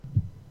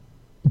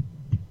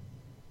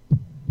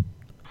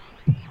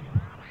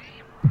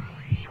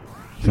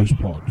This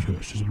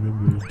podcast is a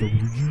member of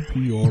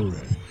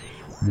WGPRN,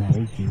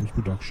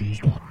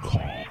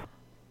 WildGamesProductions.com.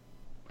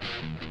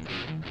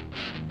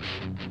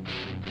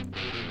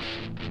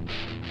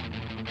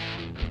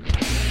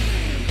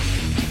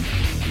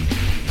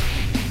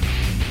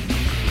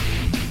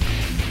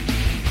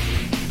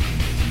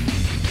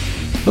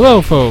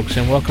 Hello, folks,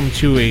 and welcome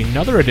to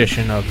another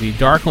edition of the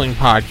Darkling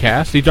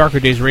Podcast. The Darker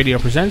Days Radio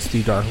presents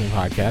the Darkling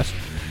Podcast,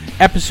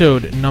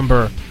 episode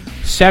number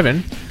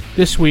 7.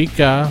 This week,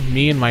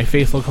 me and my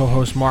faithful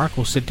co-host Mark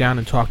will sit down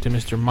and talk to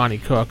Mr. Monty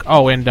Cook.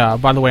 Oh, and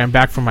by the way, I'm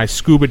back from my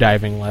scuba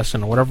diving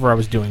lesson, or whatever I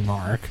was doing,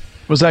 Mark.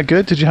 Was that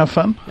good? Did you have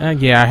fun?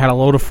 Yeah, I had a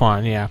load of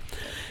fun, yeah.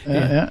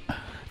 Yeah,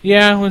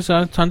 it was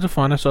tons of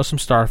fun. I saw some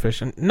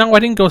starfish. And no, I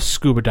didn't go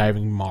scuba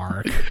diving,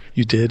 Mark.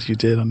 You did.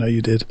 I know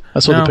you did. I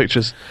saw the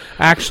pictures.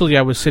 Actually,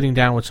 I was sitting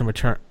down with some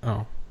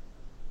Oh.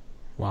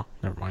 Well,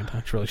 never mind.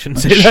 I really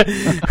shouldn't say that.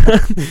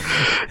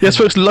 Yes,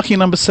 folks, lucky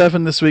number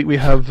 7 this week. We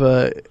have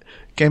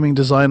gaming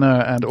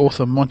designer and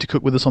author Monty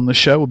Cook with us on the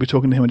show. We'll be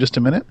talking to him in just a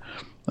minute.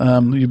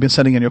 You've been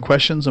sending in your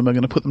questions, and we're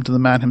going to put them to the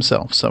man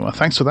himself. So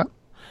thanks for that.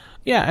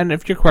 Yeah, and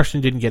if your question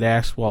didn't get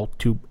asked, well,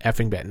 too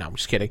effing bad. No, I'm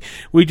just kidding.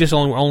 We just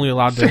only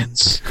allowed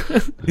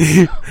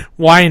to...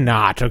 Why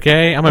not,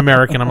 okay? I'm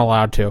American, I'm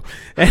allowed to.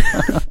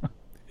 I've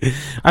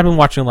been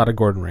watching a lot of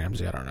Gordon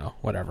Ramsay, I don't know,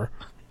 whatever.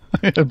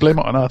 Blame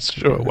it on us,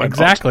 sure. Why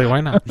exactly, not? Why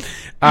not?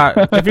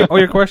 If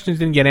your questions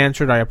didn't get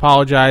answered, I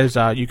apologize.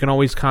 You can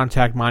always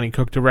contact Monty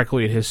Cook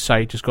directly at his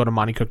site. Just go to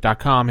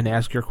montycook.com and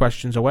ask your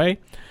questions away.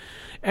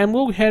 And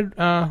we'll head...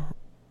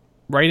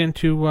 right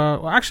into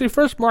actually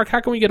first, Mark,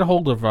 how can you get a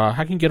hold of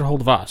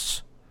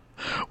us?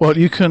 Well,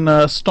 you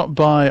can stop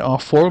by our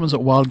forums at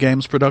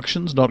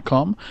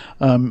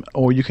wildgamesproductions.com,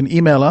 or you can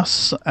email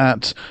us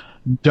at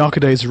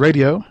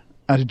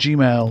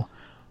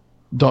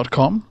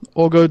darkerdaysradio@gmail.com,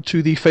 or go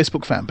to the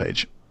Facebook fan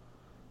page.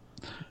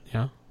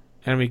 Yeah,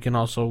 and we can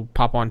also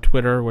pop on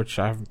Twitter, which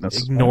I've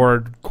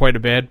ignored quite a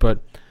bit, but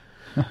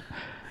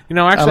you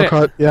know, actually,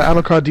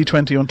 Alucard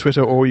D20 on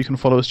Twitter, or you can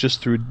follow us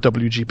just through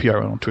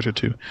WGPR on Twitter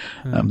too.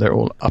 They're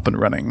all up and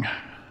running.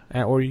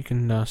 Or you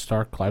can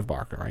stalk Clive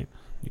Barker, right?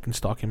 You can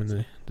stalk him in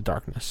the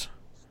darkness.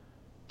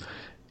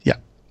 Yeah,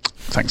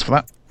 thanks for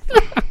that.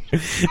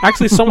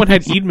 Actually, someone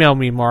had emailed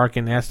me, Mark,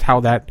 and asked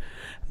how that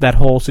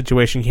whole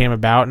situation came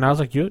about, and I was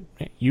like,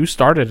 "You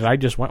started it. I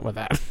just went with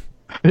that."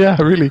 Yeah,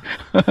 really.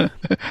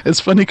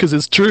 It's funny because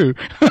it's true.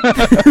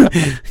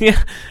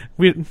 Yeah,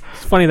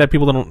 it's funny that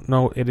people don't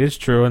know it is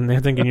true, and they're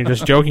thinking you're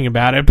just joking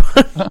about it.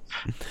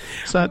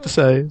 Sad to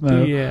say.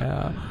 No.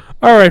 Yeah.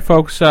 All right,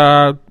 folks.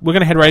 We're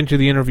going to head right into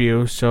the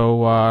interview,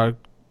 so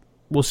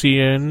we'll see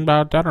you in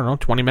about,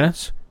 20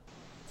 minutes.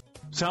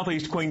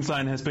 Southeast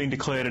Queensland has been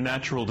declared a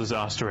natural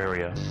disaster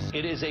area.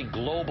 It is a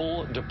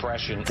global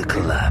depression. The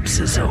collapse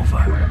is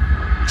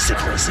over.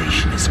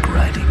 Civilization is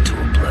grinding to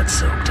a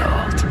blood-soaked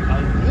halt.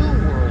 A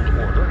new world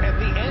order at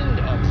the end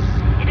of...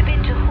 In a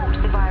bid to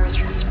halt the virus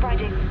from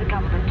spreading, the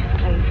government has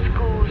closed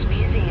schools,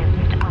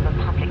 museums, and other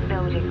public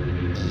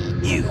buildings.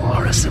 You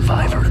are a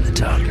survivor in the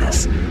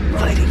darkness,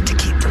 fighting to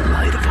keep the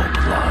light of hope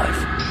alive.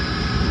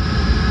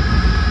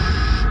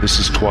 This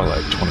is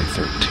Twilight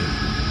 2013.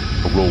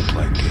 A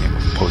role-playing game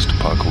of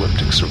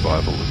post-apocalyptic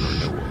survival and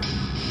renewal,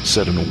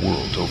 set in a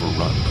world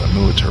overrun by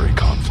military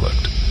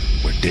conflict,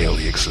 where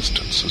daily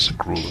existence is a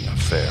grueling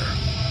affair.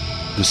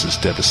 This is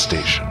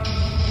devastation.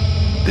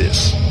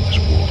 This is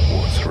World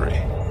War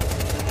III.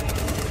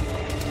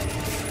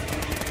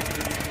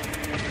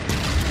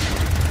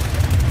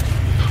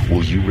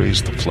 Will you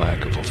raise the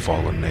flag of a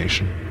fallen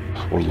nation,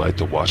 or light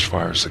the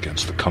watchfires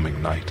against the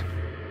coming night?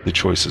 The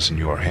choice is in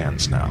your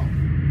hands now.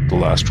 The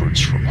last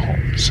words from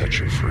home set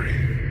you free.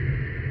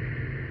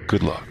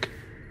 Good luck.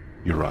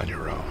 You're on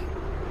your own.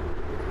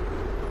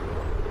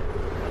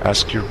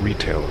 Ask your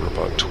retailer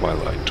about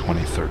Twilight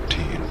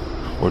 2013,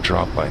 or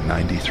drop by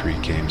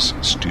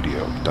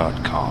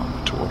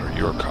 93gamesstudio.com to order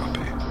your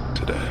copy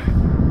today.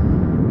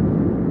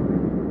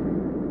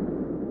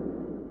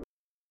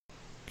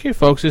 Okay,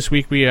 folks, this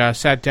week we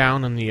sat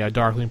down on the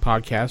Darkling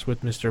Podcast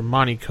with Mr.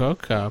 Monty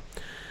Cook.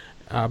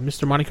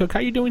 Mr. Monty Cook, how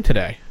are you doing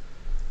today?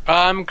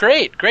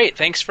 Great.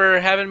 Thanks for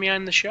having me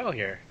on the show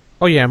here.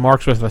 Oh, yeah,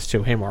 Mark's with us,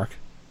 too. Hey, Mark.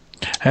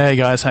 Hey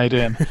guys, how you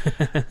doing?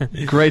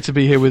 Great to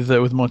be here with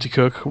Monty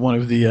Cook, one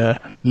of the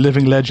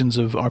living legends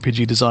of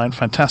RPG design.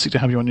 Fantastic to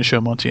have you on your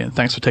show, Monty, and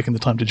thanks for taking the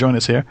time to join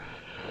us here.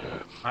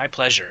 My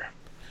pleasure.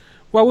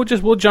 Well,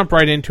 we'll jump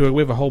right into it.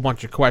 We have a whole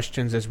bunch of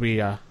questions as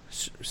we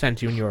sent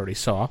to you, and you already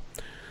saw.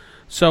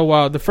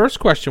 So the first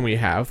question we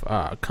have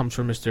comes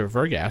from Mr.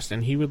 Vergast,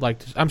 and he would like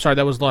to... I'm sorry,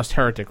 that was Lost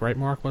Heretic, right,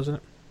 Mark, wasn't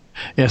it?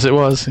 Yes, it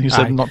was. You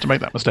said not to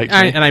make that mistake.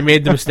 And I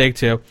made the mistake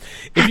too.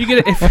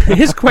 If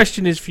his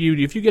question is for you,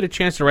 if you get a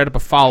chance to write up a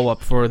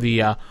follow-up for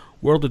the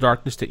World of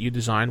Darkness that you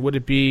designed, what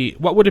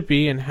would it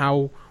be, and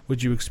how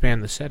would you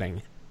expand the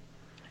setting?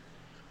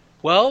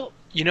 Well,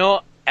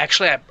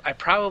 actually, I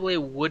probably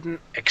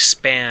wouldn't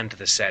expand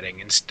the setting.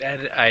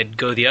 Instead, I'd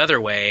go the other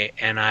way,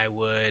 and I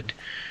would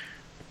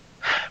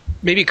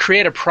maybe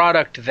create a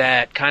product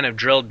that kind of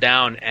drilled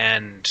down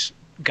and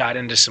got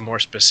into some more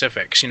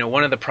specifics.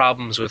 One of the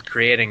problems with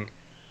creating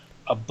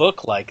a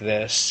book like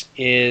this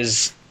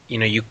is,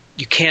 you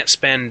can't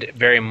spend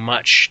very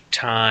much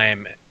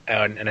time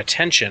and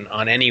attention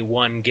on any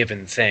one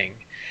given thing.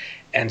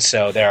 And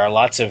so there are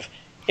lots of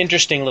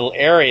interesting little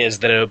areas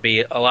that it would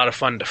be a lot of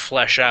fun to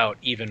flesh out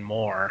even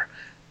more,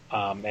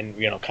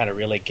 and kind of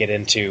really get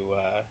into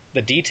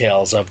the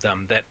details of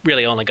them that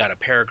really only got a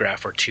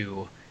paragraph or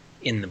two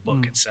in the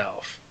book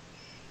itself.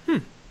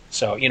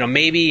 So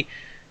maybe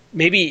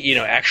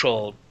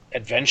actual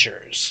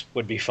adventures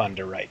would be fun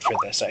to write for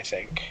this, I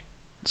think.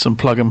 Some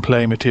plug and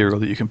play material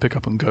that you can pick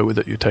up and go with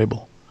at your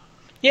table.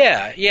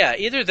 Yeah,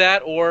 either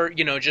that or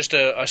just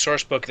a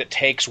source book that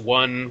takes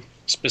one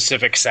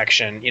specific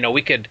section.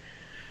 We could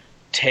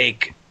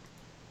take,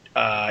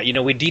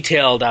 we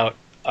detailed out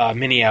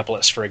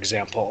Minneapolis, for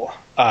example,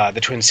 the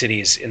Twin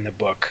Cities in the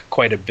book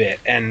quite a bit,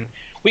 and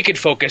we could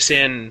focus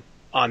in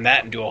on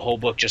that and do a whole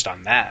book just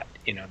on that,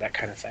 that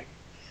kind of thing.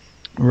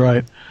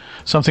 Right.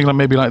 Something like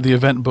maybe like the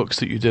event books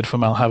that you did for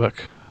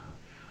Malhavoc.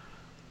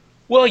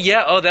 Well,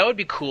 yeah. Oh, that would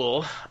be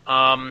cool.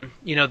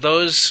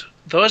 Those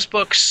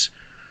books,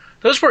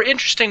 those were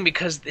interesting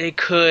because they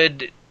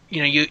could,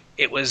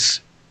 it was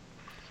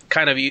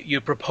kind of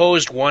you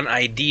proposed one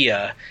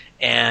idea,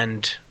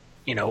 and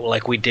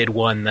like we did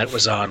one that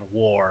was on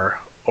war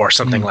or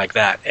something like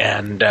that,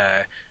 and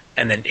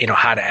then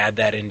how to add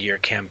that into your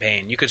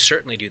campaign. You could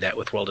certainly do that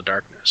with World of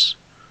Darkness.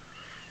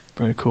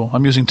 Very cool.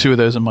 I'm using 2 of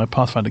those in my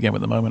Pathfinder game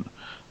at the moment.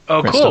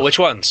 Oh, Great cool. stuff. Which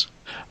ones?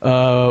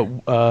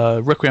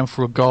 Requiem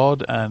for a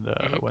God and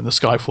When the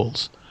Sky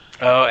Falls.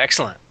 Oh,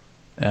 excellent.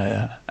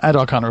 Yeah. And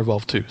Arcana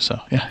Revolve too. So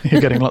yeah,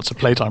 you're getting lots of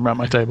playtime around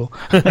my table.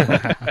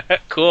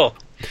 Cool.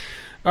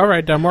 All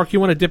right, Mark, you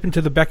want to dip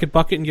into the Beckett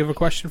bucket and give a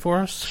question for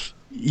us?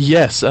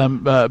 Yes.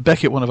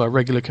 Beckett, one of our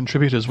regular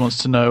contributors, wants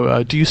to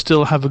know, do you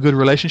still have a good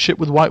relationship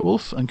with White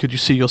Wolf, and could you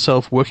see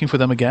yourself working for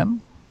them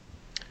again?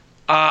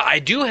 I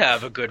do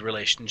have a good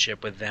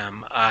relationship with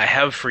them. I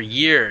have for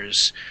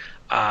years.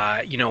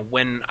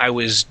 When I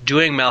was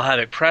doing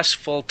Malhavoc Press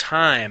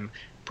full-time,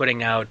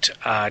 putting out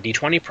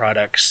D20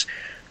 products,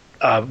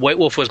 White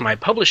Wolf was my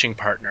publishing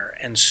partner,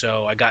 and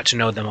so I got to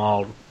know them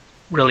all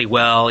really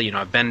well.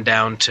 I've been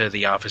down to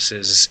the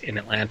offices in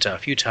Atlanta a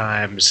few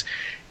times,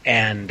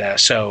 and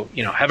so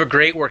have a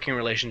great working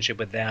relationship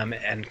with them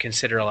and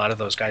consider a lot of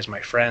those guys my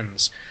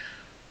friends.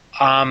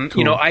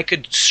 Cool. I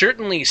could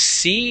certainly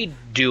see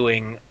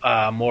doing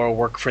more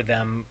work for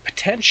them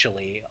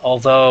potentially,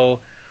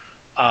 although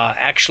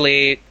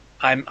actually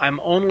I'm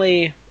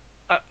only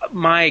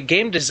my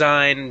game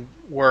design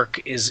work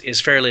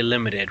is fairly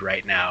limited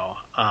right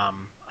now.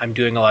 I'm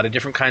doing a lot of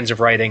different kinds of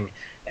writing,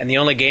 and the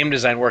only game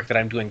design work that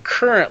I'm doing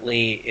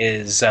currently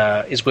is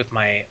with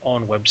my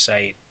own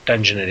website,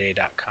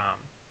 dungeonaday.com.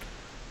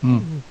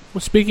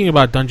 Well, speaking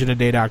about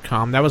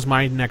dungeonaday.com, that was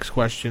my next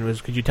question.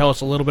 Could you tell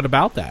us a little bit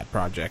about that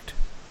project?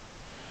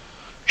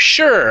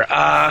 Sure.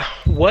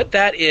 What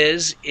that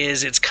is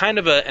it's kind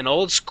of an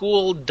old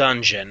school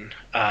dungeon,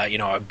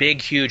 a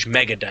big, huge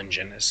mega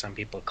dungeon, as some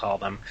people call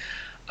them,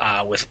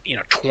 with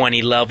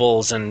 20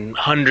 levels and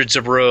hundreds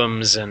of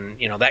rooms and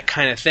that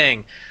kind of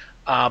thing.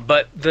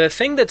 But the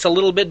thing that's a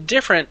little bit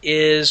different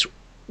is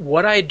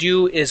what I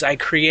do is I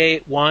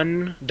create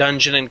one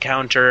dungeon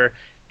encounter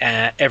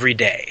every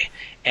day.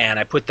 And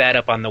I put that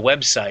up on the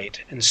website.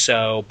 And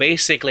so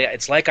basically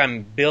it's like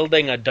I'm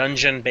building a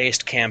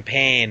dungeon-based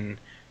campaign,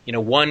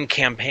 one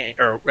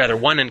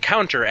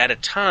encounter at a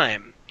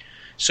time.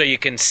 So you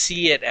can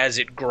see it as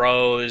it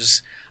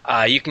grows.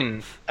 You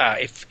can,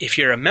 if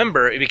you're a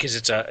member, because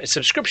it's a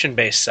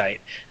subscription-based site.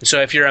 And so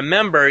if you're a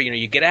member,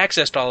 you get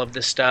access to all of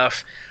this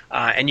stuff,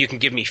 and you can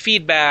give me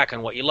feedback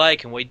on what you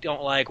like and what you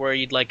don't like, where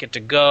you'd like it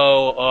to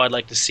go. Oh, I'd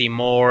like to see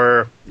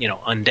more,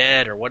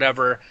 undead or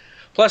whatever.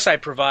 Plus, I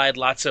provide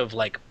lots of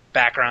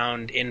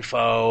background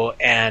info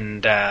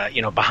and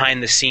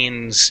behind the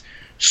scenes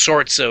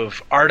sorts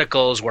of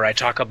articles where I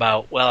talk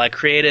about, I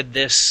created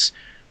this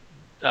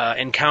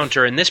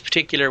encounter in this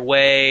particular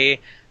way,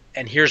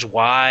 and here's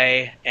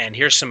why, and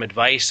here's some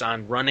advice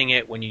on running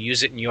it when you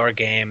use it in your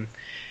game.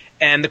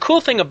 And the cool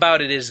thing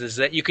about it is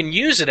that you can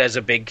use it as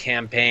a big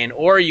campaign,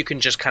 or you can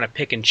just kind of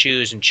pick and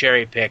choose and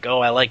cherry pick. Oh,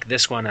 I like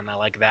this one and I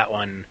like that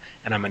one,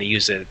 and I'm going to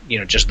use it,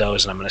 just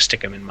those, and I'm going to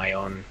stick them in my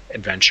own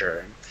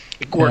adventure.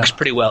 It works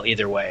pretty well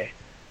either way.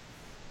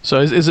 So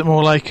is it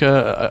more like,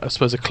 I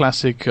suppose, a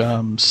classic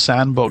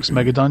sandbox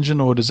mega dungeon,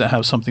 or does it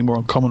have something more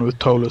in common with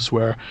Ptolus,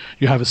 where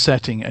you have a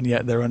setting and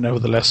yet there are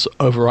nevertheless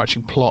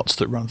overarching plots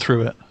that run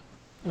through it?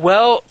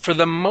 Well, for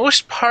the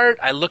most part,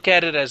 I look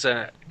at it as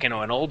an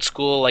old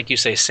school, like you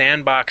say,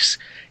 sandbox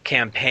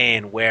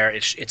campaign where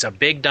it's a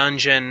big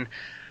dungeon.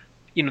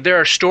 There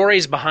are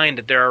stories behind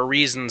it. There are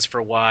reasons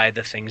for why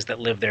the things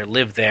that live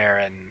there,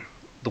 and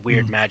the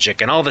weird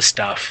magic and all the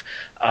stuff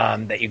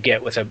that you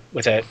get with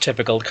a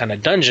typical kind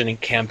of dungeon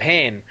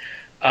campaign.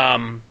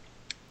 But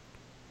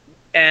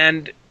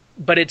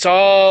it's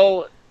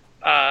all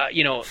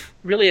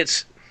really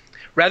it's.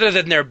 Rather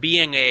than there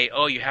being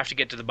you have to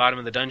get to the bottom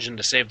of the dungeon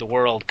to save the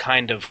world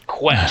kind of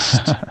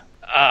quest,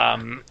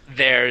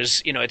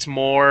 There's, it's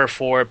more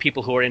for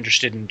people who are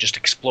interested in just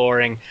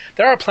exploring.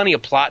 There are plenty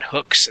of plot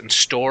hooks and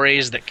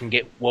stories that can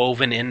get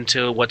woven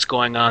into what's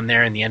going on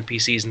there and the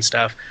NPCs and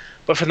stuff.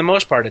 But for the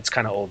most part, it's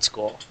kind of old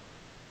school.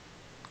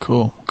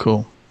 Cool.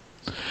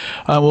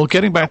 Well,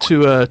 getting back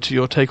to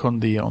your take on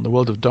the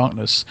World of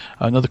Darkness,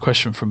 another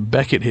question from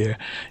Beckett here.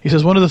 He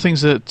says one of the things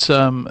that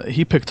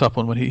he picked up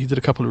on when he did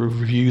a couple of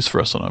reviews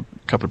for us on a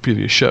couple of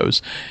previous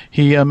shows,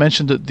 he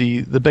mentioned that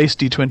the base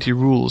D20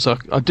 rules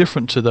are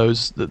different to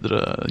those that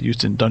are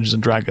used in Dungeons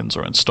and Dragons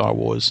or in Star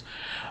Wars.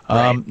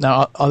 Right.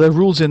 Now, are there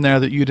rules in there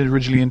that you'd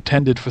originally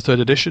intended for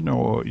 3rd edition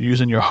or use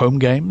in your home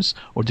games,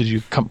 or did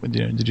you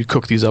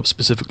cook these up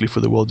specifically for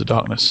the World of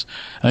Darkness?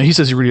 He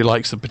says he really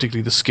likes them,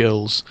 particularly the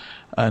skills,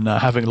 and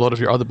having a lot of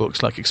your other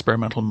books like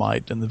Experimental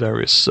Might and the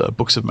various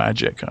books of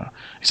magic.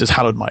 He says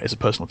Hallowed Might is a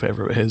personal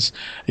favorite of his.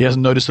 He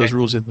hasn't noticed those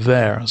rules in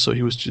there, so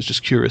he was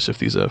just curious if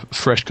these are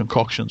fresh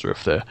concoctions or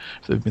if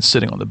they've been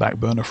sitting on the back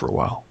burner for a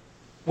while.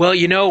 Well,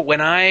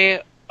 when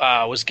I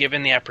was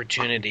given the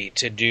opportunity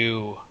to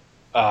do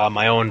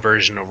my own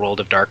version of World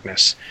of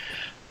Darkness,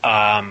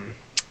 they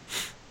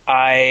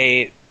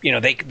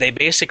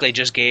basically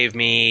just gave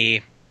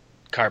me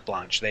carte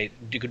blanche.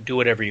 You could do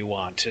whatever you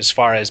want as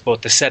far as both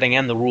the setting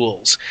and the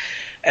rules.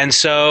 And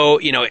so,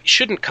 it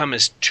shouldn't come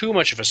as too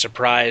much of a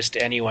surprise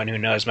to anyone who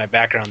knows my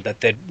background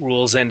that the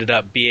rules ended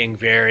up being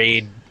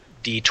very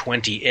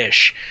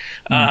D20-ish.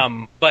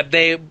 But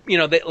they,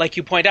 like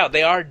you point out,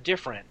 they are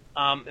different.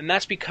 And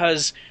that's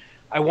because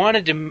I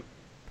didn't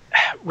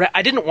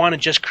want to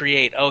just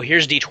create,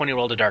 here's D20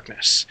 World of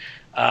Darkness.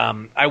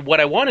 What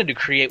I wanted to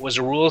create was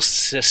a rule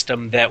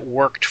system that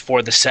worked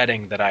for the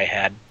setting that I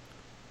had,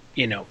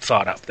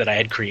 thought of, that I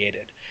had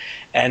created.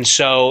 And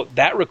so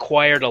that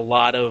required a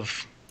lot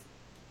of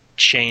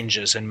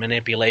changes and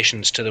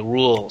manipulations to the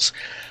rules.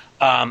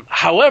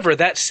 However,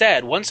 that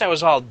said, once I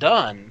was all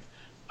done,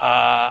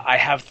 I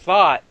have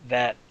thought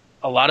that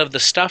a lot of the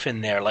stuff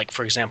in there, like,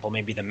 for example,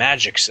 maybe the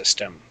magic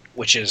system,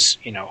 which is,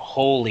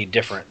 wholly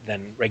different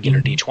than regular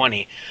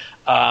D20,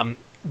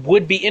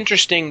 would be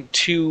interesting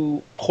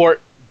to port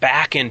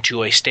back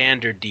into a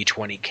standard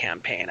D20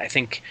 campaign. I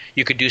think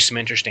you could do some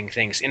interesting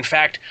things. In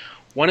fact,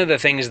 one of the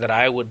things that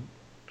I would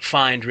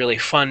find really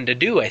fun to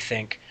do, I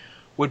think,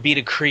 would be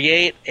to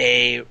create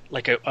a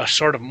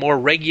sort of more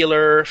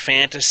regular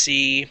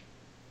fantasy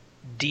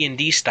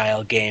D&D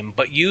style game,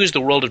 but use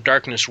the World of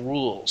Darkness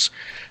rules.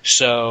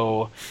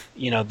 So,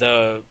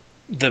 the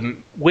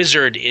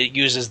wizard, it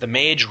uses the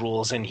mage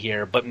rules in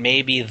here, but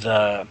maybe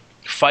the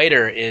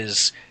fighter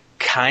is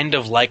kind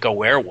of like a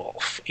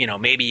werewolf.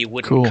 Maybe you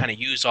wouldn't kind of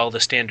use all the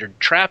standard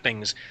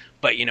trappings,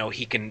 but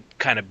he can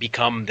kind of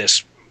become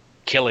this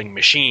killing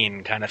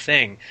machine kind of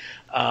thing.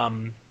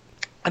 I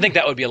think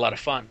that would be a lot of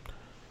fun.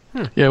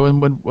 Yeah,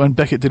 when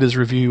Beckett did his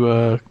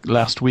review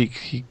last week,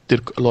 he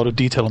did a lot of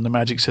detail on the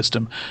magic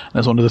system. And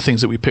that's one of the things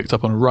that we picked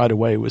up on right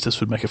away, was this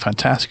would make a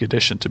fantastic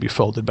addition to be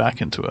folded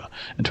back into a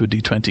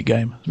D20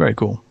 game. It's very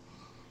cool.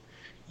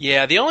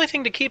 Yeah, the only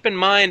thing to keep in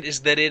mind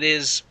is that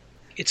it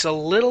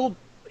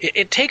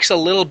takes a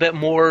little bit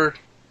more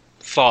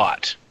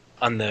thought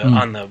on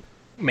the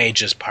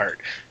mage's part.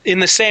 In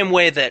the same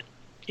way that,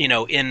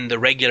 in the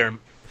regular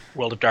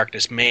World of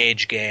Darkness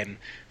mage game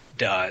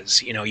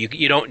does.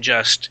 You don't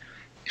just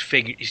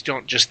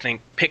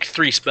think pick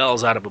 3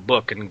 spells out of a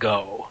book and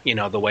go,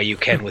 the way you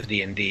can with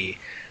D&D.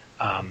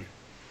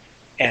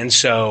 And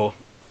so,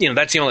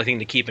 that's the only thing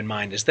to keep in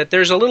mind, is that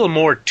there's a little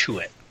more to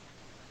it.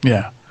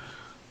 Yeah.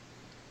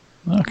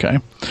 Okay.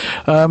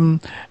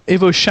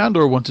 Ivo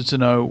Shandor wanted to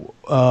know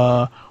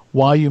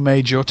why you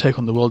made your take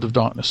on the World of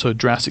Darkness so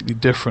drastically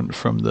different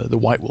from the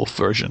White Wolf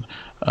version.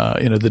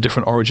 The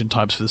different origin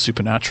types for the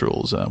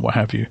supernaturals and what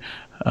have you.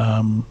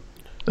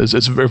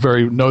 It's very,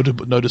 very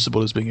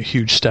noticeable as being a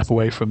huge step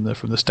away from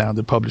the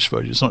standard published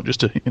version. It's not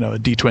just a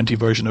D20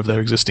 version of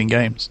their existing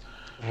games.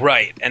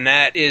 Right, and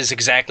that is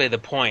exactly the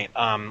point.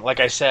 Like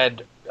I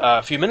said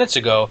a few minutes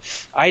ago,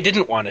 I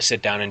didn't want to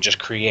sit down and just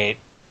create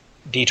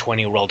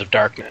D20 World of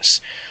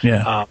Darkness.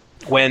 Yeah.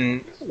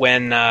 When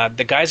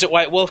the guys at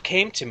White Wolf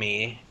came to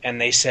me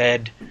and they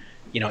said,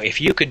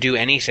 if you could do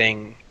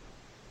anything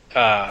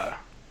to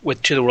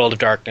the World of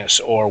Darkness,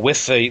 or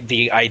with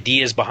the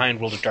ideas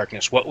behind World of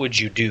Darkness, what would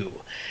you do?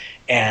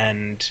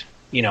 And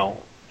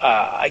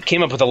I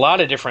came up with a lot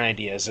of different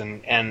ideas,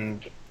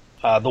 and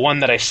the one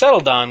that I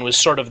settled on was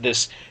sort of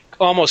this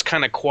almost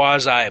kind of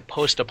quasi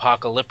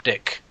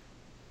post-apocalyptic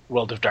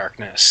World of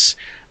Darkness,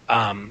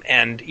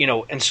 and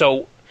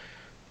so.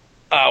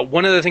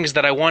 One of the things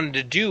that I wanted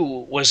to do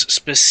was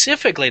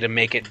specifically to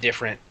make it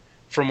different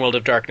from World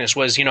of Darkness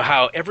was,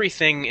 how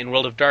everything in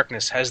World of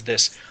Darkness has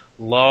this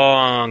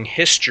long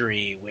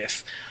history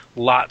with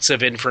lots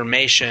of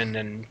information,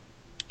 and,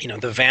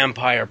 the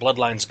vampire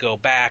bloodlines go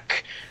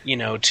back,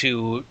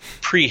 to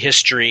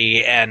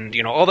prehistory and,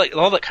 all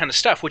that kind of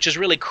stuff, which is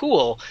really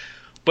cool.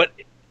 But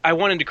I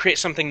wanted to create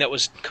something that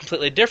was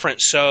completely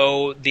different.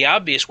 So the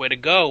obvious way to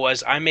go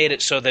was I made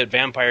it so that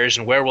vampires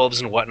and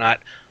werewolves and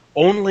whatnot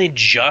only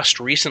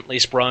just recently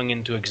sprung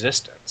into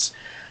existence.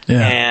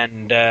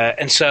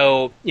 And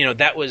so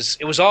it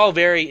was all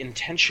very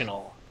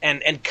intentional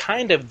and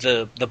kind of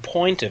the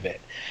point of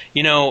it.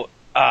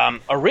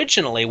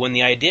 Originally when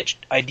the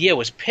idea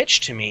was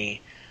pitched to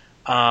me,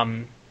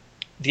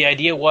 the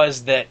idea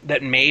was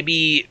that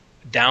maybe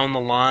down the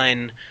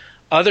line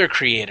other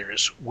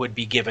creators would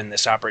be given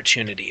this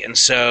opportunity. And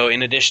so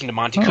in addition to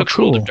Monty Cook's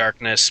World of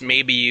Darkness,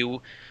 maybe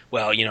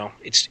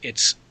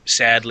it's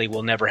sadly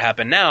will never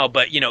happen now,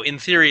 but in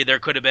theory there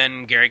could have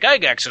been Gary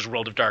Gygax's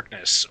World of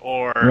Darkness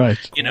or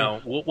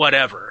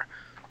whatever.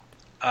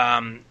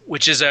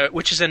 Which is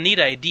a neat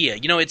idea.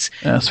 It's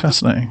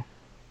fascinating.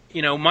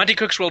 Monty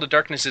Cook's World of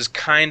Darkness is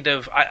kind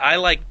of I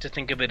like to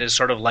think of it as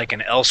sort of like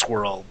an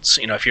Elseworlds.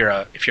 If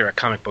you're a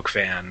comic book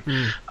fan,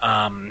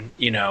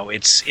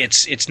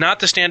 it's not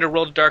the standard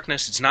World of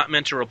Darkness. It's not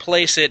meant to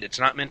replace it. It's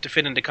not meant to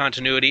fit into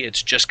continuity.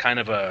 It's just kind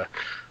of a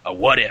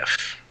what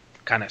if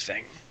kind of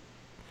thing.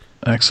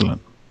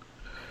 Excellent.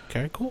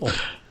 Okay, cool.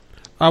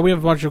 We have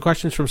a bunch of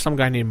questions from some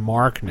guy named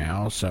Mark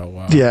now.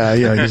 So he's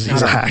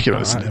a hack. You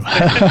listen to him.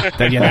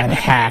 That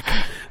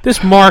hack.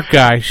 This Mark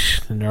guy,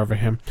 the nerve of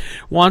him,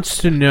 wants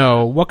to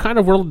know what kind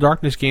of World of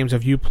Darkness games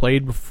have you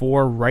played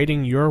before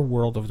writing your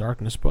World of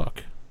Darkness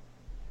book?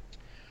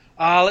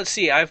 Let's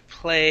see. I've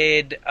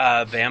played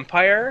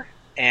Vampire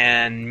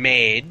and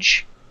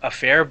Mage a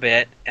fair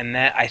bit, and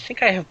that I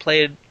think I have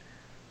played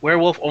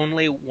Werewolf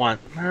only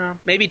once,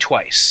 maybe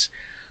twice.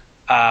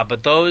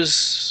 But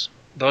those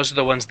are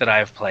the ones that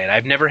I've played.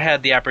 I've never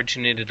had the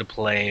opportunity to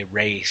play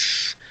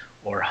Wraith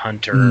or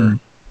Hunter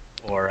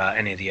or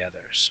any of the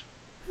others.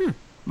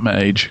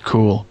 Mage,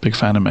 cool. Big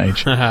fan of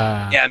Mage.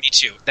 Yeah, me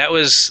too. That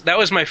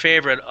was my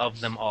favorite of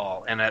them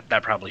all, and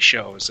that probably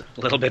shows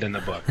a little bit in the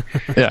book.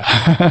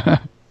 Yeah.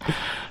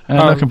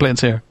 No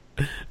complaints here.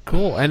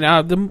 Cool.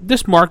 And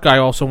this Mark guy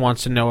also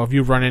wants to know, have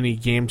you run any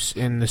games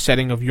in the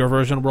setting of your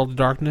version of World of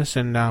Darkness,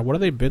 and what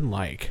have they been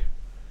like?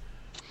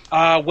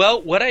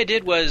 Well, what I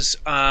did was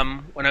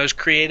when I was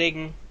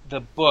creating the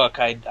book,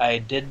 I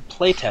did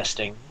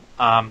playtesting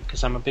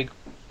because I'm a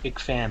big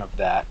fan of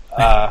that.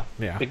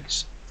 Big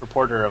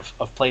reporter of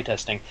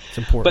playtesting. It's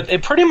important. But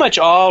it pretty much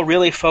all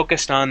really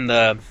focused on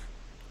the...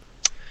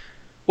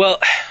 Well,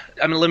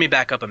 let me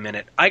back up a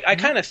minute. I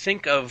kind of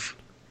think of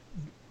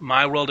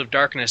my World of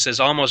Darkness as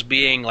almost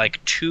being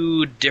like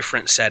two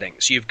different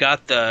settings. You've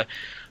got the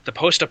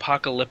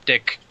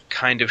post-apocalyptic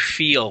kind of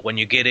feel when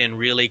you get in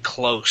really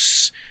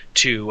close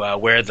to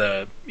where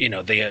the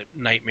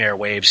nightmare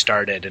wave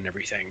started and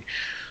everything.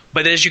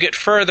 But as you get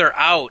further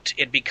out,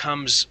 it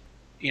becomes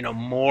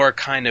more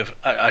kind of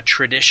a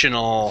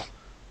traditional,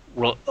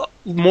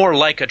 more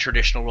like a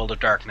traditional World of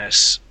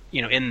Darkness.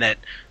 In that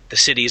the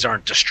cities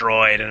aren't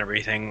destroyed and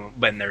everything,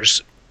 when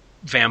there's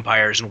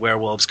vampires and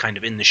werewolves kind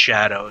of in the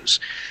shadows.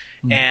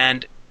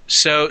 And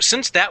so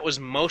since that was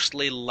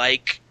mostly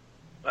like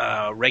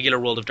regular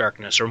World of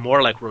Darkness, or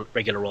more like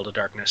regular World of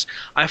Darkness,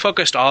 I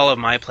focused all of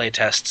my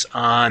playtests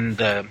on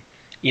the,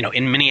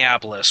 in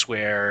Minneapolis,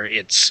 where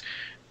it's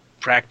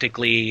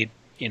practically,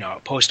 a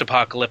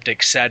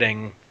post-apocalyptic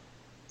setting.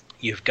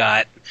 You've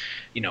got,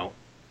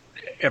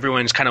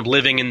 everyone's kind of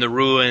living in the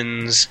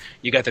ruins.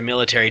 You got the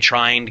military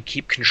trying to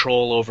keep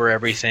control over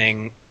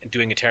everything and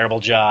doing a terrible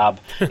job.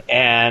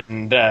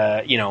 And,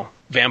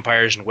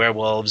 vampires and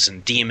werewolves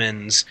and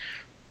demons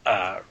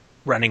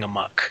running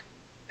amok.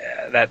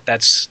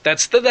 That's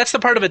the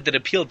part of it that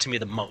appealed to me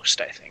the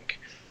most, I think.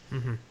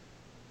 Mm-hmm.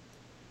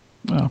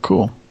 Oh,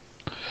 cool.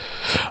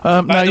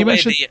 Now you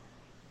mentioned.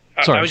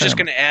 Sorry, I was just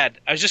going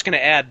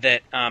to add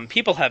that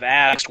people have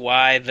asked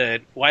why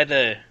the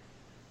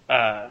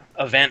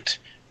event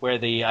where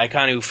the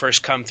Iconu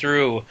first come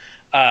through,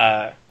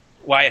 why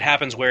it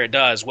happens where it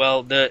does.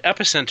 Well, the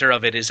epicenter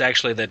of it is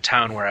actually the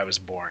town where I was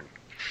born.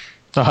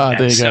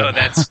 There you so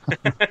go.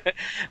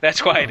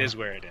 that's why it is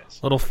where it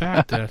is. Little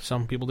fact that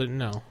some people didn't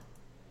know.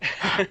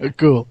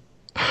 Cool.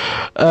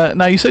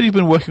 Now, you said you've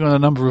been working on a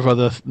number of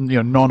other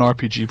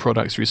non-RPG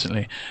products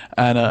recently,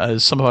 and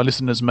as some of our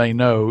listeners may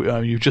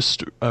know, you've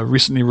just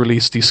recently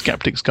released The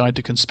Skeptic's Guide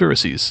to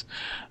Conspiracies.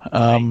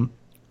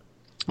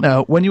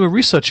 Now, when you were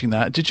researching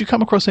that, did you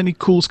come across any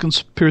cool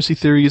conspiracy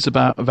theories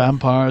about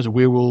vampires,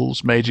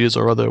 werewolves, mages,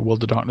 or other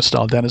World of Darkness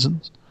style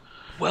denizens?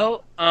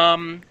 Well,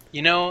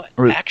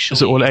 Or actually,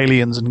 is it all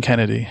aliens and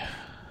Kennedy?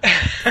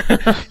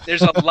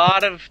 There's a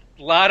lot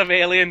of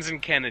aliens in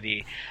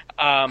Kennedy,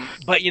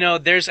 but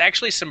there's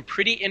actually some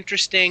pretty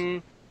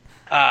interesting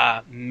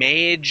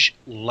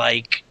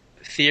mage-like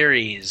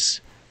theories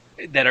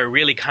that are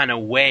really kind of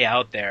way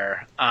out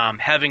there,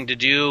 having to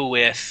do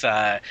with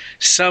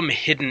some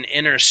hidden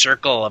inner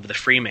circle of the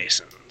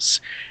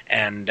Freemasons,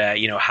 and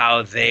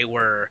how they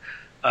were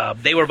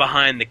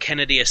behind the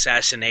Kennedy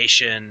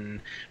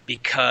assassination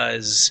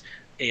because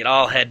it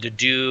all had to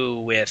do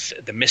with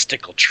the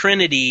mystical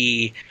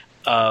trinity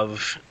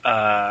of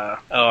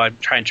I'm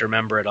trying to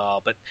remember it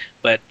all, but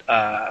it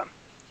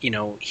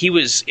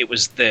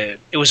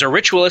was a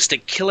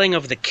ritualistic killing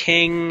of the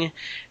king,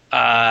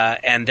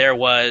 and there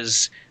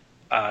was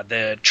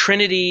the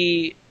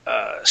Trinity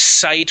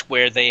site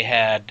where they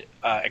had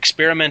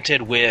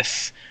experimented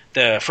with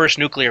the first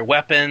nuclear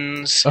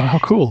weapons. Oh, how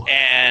cool.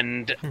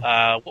 And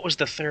what was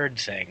the third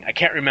thing? I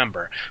can't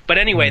remember. But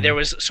anyway, there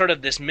was sort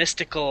of this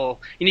mystical...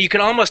 you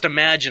can almost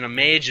imagine a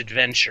mage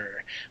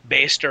adventure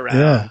based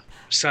around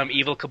some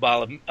evil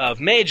cabal of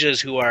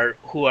mages who are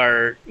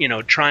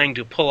trying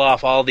to pull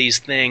off all these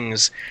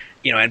things,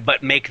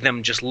 but make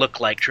them just look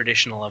like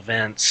traditional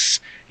events,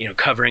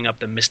 covering up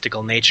the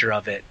mystical nature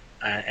of it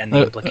and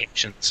the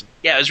implications.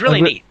 Yeah, it was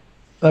really neat.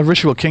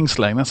 Ritual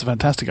Kingslaying, that's a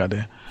fantastic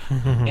idea.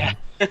 Yeah.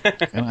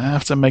 And I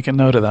have to make a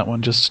note of that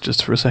one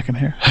just for a second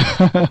here.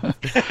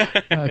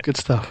 Good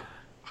stuff.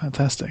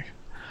 Fantastic.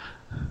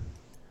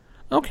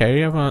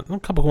 Okay, I have a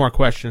couple more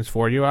questions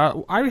for you.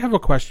 I have a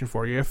question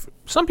for you. If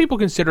some people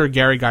consider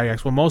Gary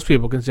Gygax, well, most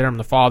people consider him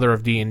the father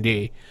of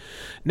D&D.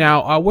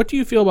 Now, what do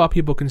you feel about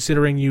people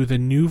considering you the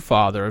new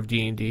father of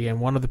D&D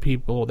and one of the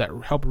people that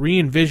helped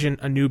re-envision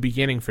a new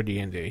beginning for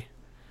D&D?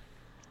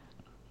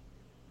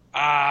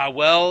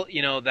 Well,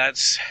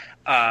 that's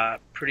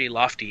pretty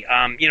lofty.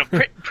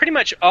 Pretty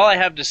much all I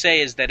have to say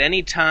is that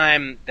any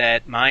time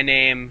that my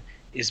name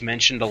is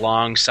mentioned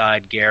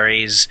alongside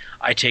Gary's,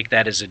 I take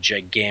that as a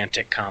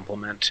gigantic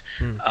compliment.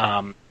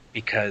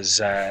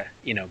 Because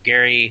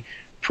Gary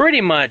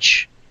pretty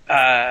much,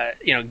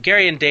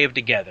 Gary and Dave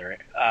together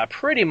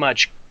pretty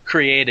much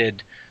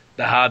created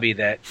the hobby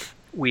that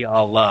we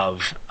all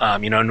love.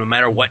 No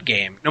matter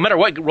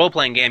what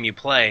role-playing game you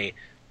play,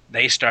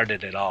 they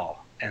started it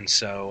all. And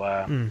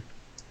so,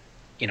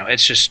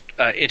 it's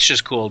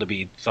just cool to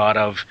be thought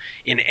of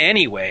in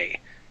any way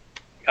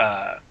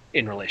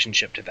in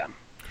relationship to them.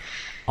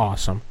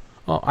 Awesome.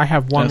 Well, I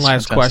have one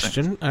last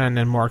question, and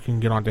then Mark can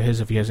get on to his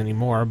if he has any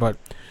more. But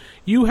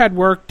you had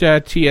worked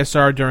at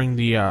TSR during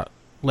the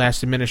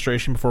last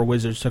administration before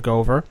Wizards took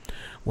over,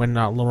 when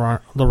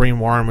Lorraine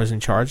Warren was in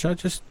charge.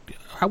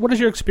 What is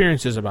your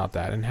experiences about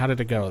that, and how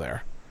did it go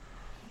there?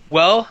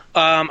 Well,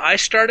 I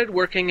started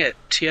working at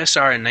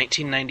TSR in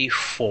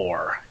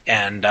 1994,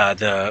 and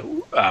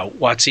the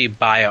WotC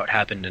buyout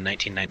happened in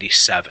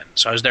 1997.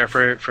 So I was there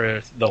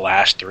for the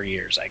last 3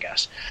 years, I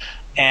guess.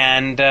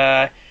 And,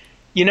 the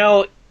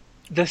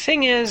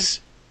thing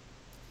is,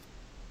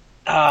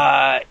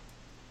 so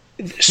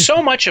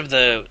much of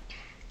the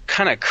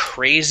kind of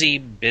crazy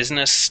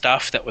business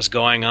stuff that was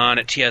going on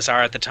at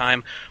TSR at the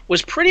time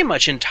was pretty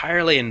much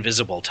entirely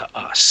invisible to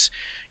us.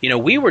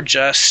 We were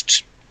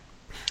just...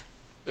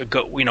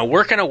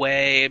 working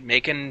away,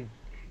 making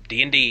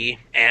D&D,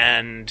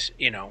 and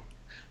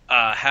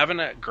having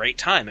a great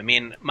time. I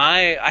mean,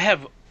 I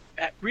have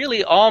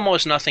really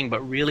almost nothing but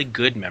really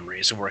good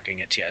memories of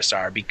working at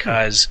TSR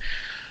because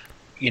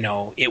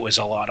it was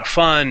a lot of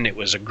fun. It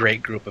was a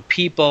great group of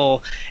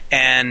people,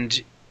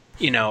 and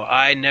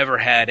I never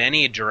had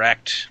any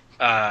direct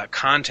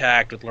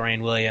contact with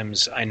Lorraine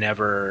Williams. I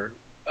never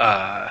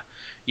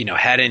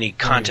had any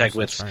contact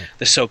with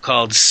the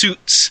so-called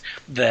suits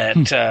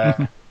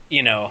that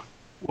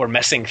were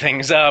messing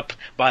things up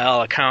by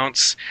all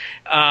accounts.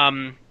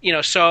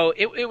 So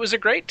it was a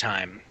great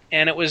time,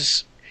 and it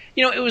was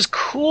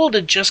cool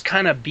to just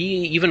kind of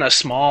be even a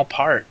small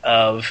part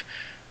of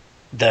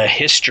the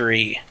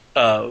history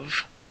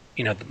of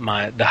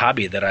the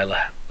hobby that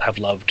I have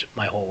loved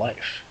my whole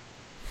life.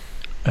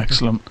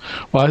 Excellent.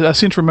 Well, I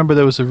seem to remember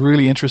there was a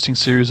really interesting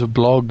series of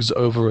blogs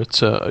over at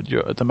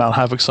the Mal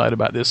Havoc site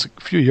about this a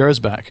few years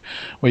back,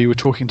 where you were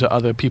talking to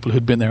other people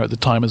who'd been there at the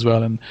time as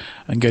well and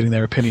getting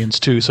their opinions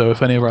too. So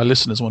if any of our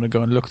listeners want to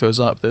go and look those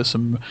up, there's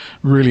some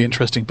really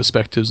interesting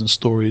perspectives and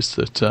stories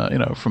that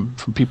from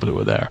people who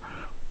were there.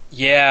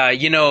 Yeah,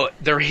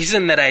 the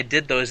reason that I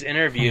did those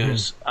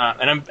interviews,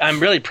 and I'm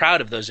really proud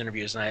of those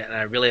interviews, and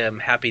I really am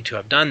happy to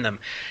have done them.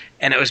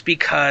 And it was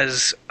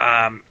because,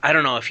 I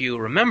don't know if you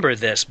remember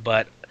this,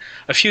 but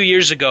a few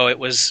years ago it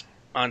was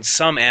on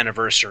some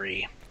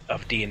anniversary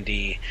of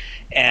D&D,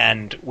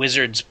 and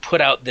Wizards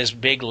put out this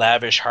big,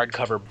 lavish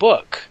hardcover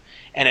book,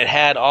 and it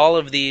had all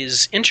of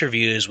these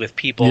interviews with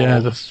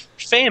people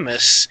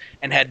famous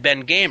and had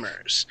been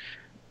gamers.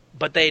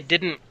 But they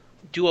didn't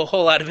do a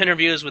whole lot of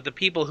interviews with the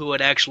people who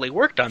had actually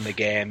worked on the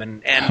game,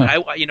 and I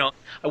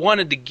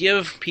wanted to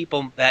give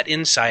people that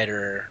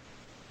insider,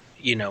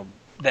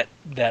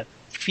 that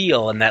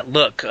feel and that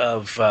look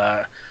of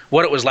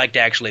what it was like to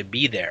actually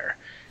be there.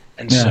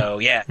 And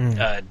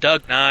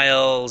Doug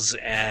Niles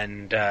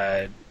and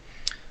Bruce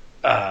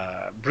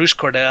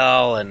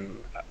Cordell and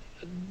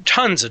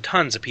tons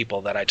of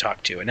people that I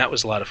talked to, and that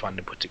was a lot of fun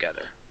to put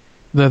together.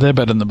 They're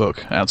better than the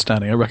book.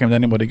 Outstanding. I recommend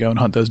anybody go and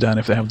hunt those down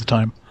if they have the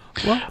time.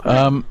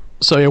 Well,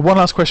 one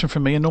last question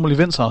from me, and normally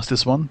Vince asks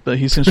this one, but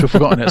he seems to have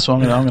forgotten it, so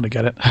I'm going to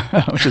get it,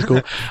 which is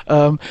cool.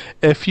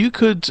 If you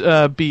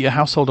could be a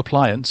household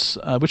appliance,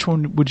 which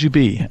one would you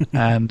be,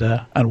 and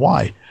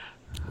why?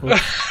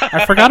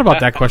 I forgot about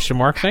that question,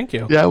 Mark. Thank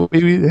you.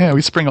 Yeah,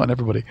 we spring on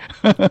everybody.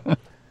 I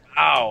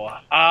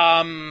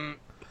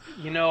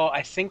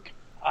think,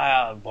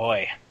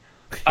 boy,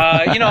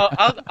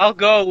 I'll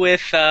go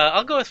with.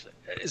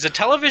 Does a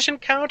television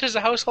count as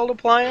a household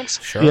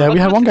appliance? Sure. Yeah, we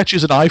have one guy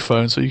choose an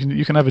iPhone, so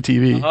you can have a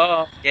TV.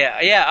 Oh,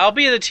 yeah. I'll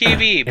be the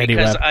TV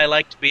because I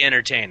like to be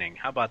entertaining.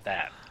 How about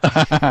that?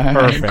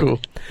 Perfect. Cool.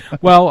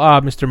 Well,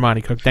 Mr.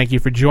 Monty Cook, thank you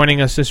for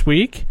joining us this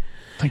week.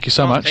 Thank you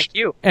so much. Thank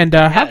you. And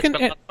Yeah, how it's can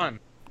been a lot of fun.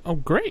 Oh,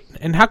 great!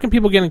 And how can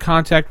people get in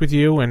contact with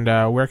you? And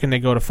where can they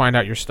go to find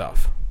out your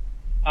stuff?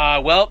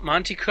 Well,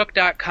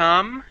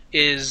 MontyCook.com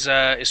is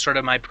sort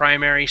of my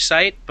primary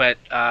site, but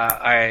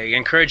I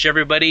encourage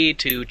everybody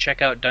to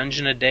check out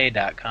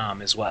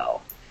DungeonAday.com as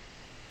well.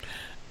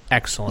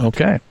 Excellent.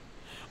 Okay.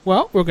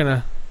 Well, we're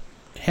gonna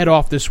head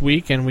off this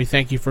week, and we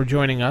thank you for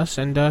joining us.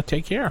 And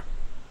take care.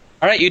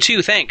 All right, you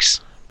too. Thanks.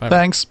 Bye-bye.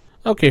 Thanks.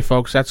 Okay,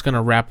 folks, that's going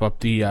to wrap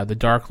up the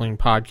Darkling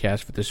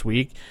podcast for this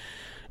week,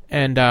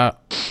 and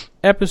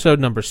episode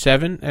number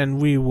 7. And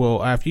we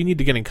will, if you need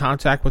to get in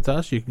contact with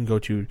us, you can go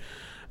to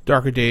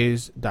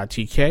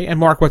darkerdays.tk. And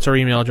Mark, what's our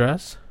email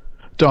address?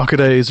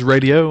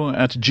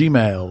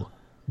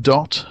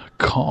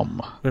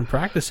 darkerdaysradio@gmail.com. Been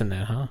practicing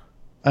that, huh?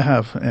 I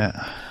have,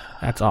 yeah.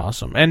 That's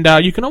awesome. And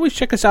you can always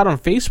check us out on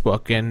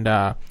Facebook. And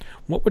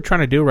what we're trying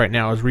to do right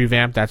now is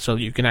revamp that so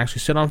that you can actually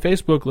sit on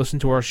Facebook, listen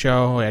to our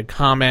show, add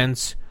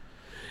comments,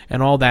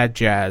 and all that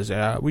jazz.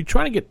 We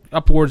try to get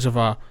upwards of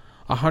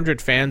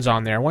 100 fans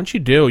on there. Once you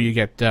do, you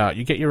get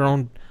your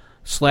own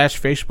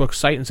 /Facebook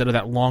site instead of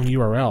that long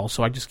URL.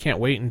 So I just can't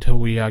wait until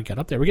we get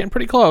up there. We're getting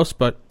pretty close,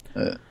 but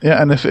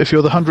Yeah, and if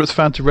you're the 100th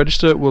fan to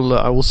register,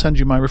 I will send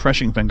you my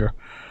refreshing finger.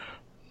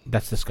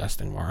 That's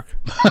disgusting, Mark.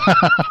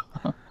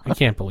 I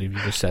can't believe you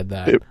just said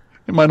that. It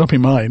might not be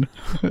mine.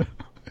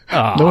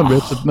 No one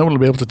will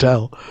be able to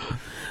tell.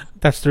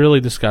 That's really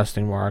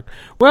disgusting, Mark.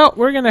 Well,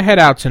 we're going to head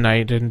out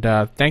tonight, and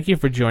thank you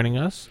for joining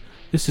us.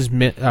 This is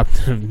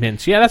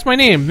Vince. Yeah, that's my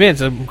name,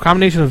 Vince, a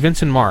combination of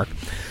Vince and Mark.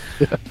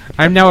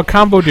 I'm now a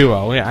combo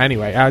duo. Yeah,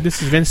 anyway,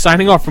 this is Vince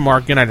signing off for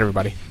Mark. Good night,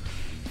 everybody.